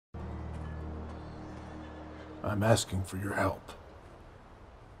I'm asking for your help.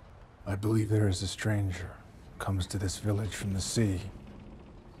 I believe there is a stranger who comes to this village from the sea.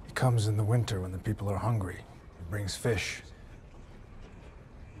 He comes in the winter when the people are hungry. He brings fish.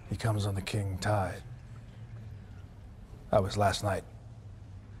 He comes on the king tide. That was last night.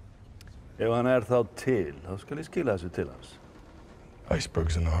 Ef hann þá til, þá skal ég skila þessu til hans.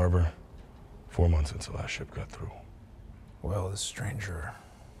 Icebergs in the harbor. 4 months since the last ship got through. Well, this stranger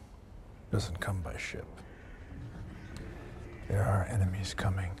doesn't come by ship. There are enemies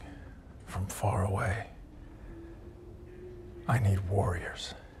coming from far away. I need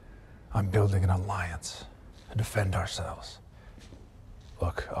warriors. I'm building an alliance to defend ourselves.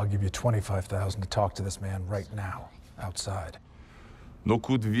 Look, I'll give you 25,000 to talk to this man right now, outside.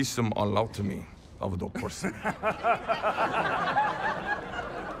 Nokud visum allowed me of the person.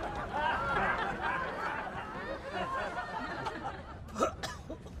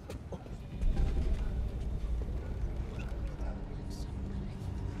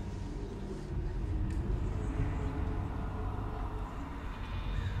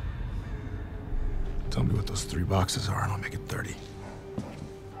 Tell me what those 3 boxes are and I'll make it 30.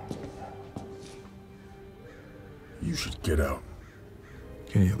 You should get out.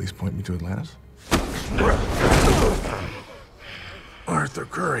 Can you at least point me to Atlantis? Arthur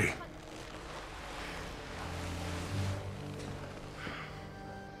Curry.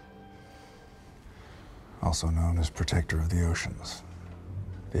 Also known as Protector of the Oceans,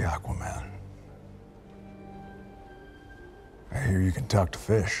 the Aquaman. I hear you can talk to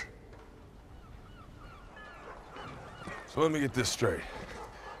fish. So let me get this straight.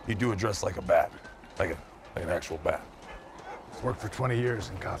 You do it dressed like a bat. Like an actual bat. Worked for 20 years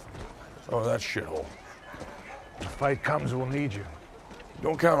in Gotham. Oh, that shithole. When the fight comes, we'll need you.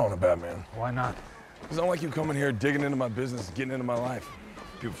 Don't count on it, Batman. Why not? It's not like you coming here digging into my business, getting into my life.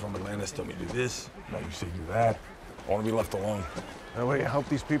 People from Atlantis tell me to do this, now you say do that. I want to be left alone. That way you help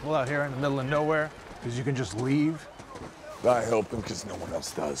these people out here in the middle of nowhere, because you can just leave? I help them because no one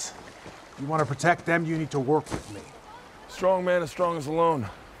else does. You want to protect them, you need to work with me. Strong man as strong as alone.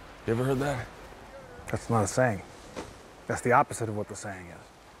 You ever heard that? That's not a saying. That's the opposite of what the saying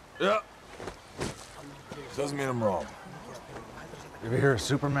is. Yeah. Doesn't mean I'm wrong. You ever hear of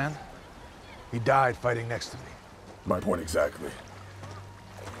Superman? He died fighting next to me. My point exactly.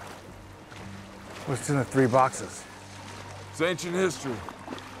 What's in the 3 boxes? It's ancient history.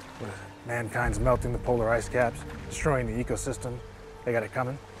 What is it? Mankind's melting the polar ice caps, destroying the ecosystem. They got it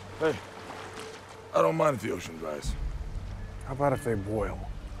coming. Hey, I don't mind if the ocean dries. How about if they boil?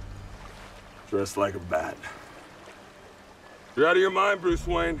 Dressed like a bat. You're out of your mind, Bruce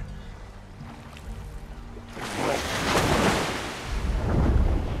Wayne.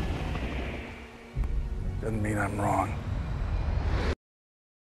 Doesn't mean I'm wrong.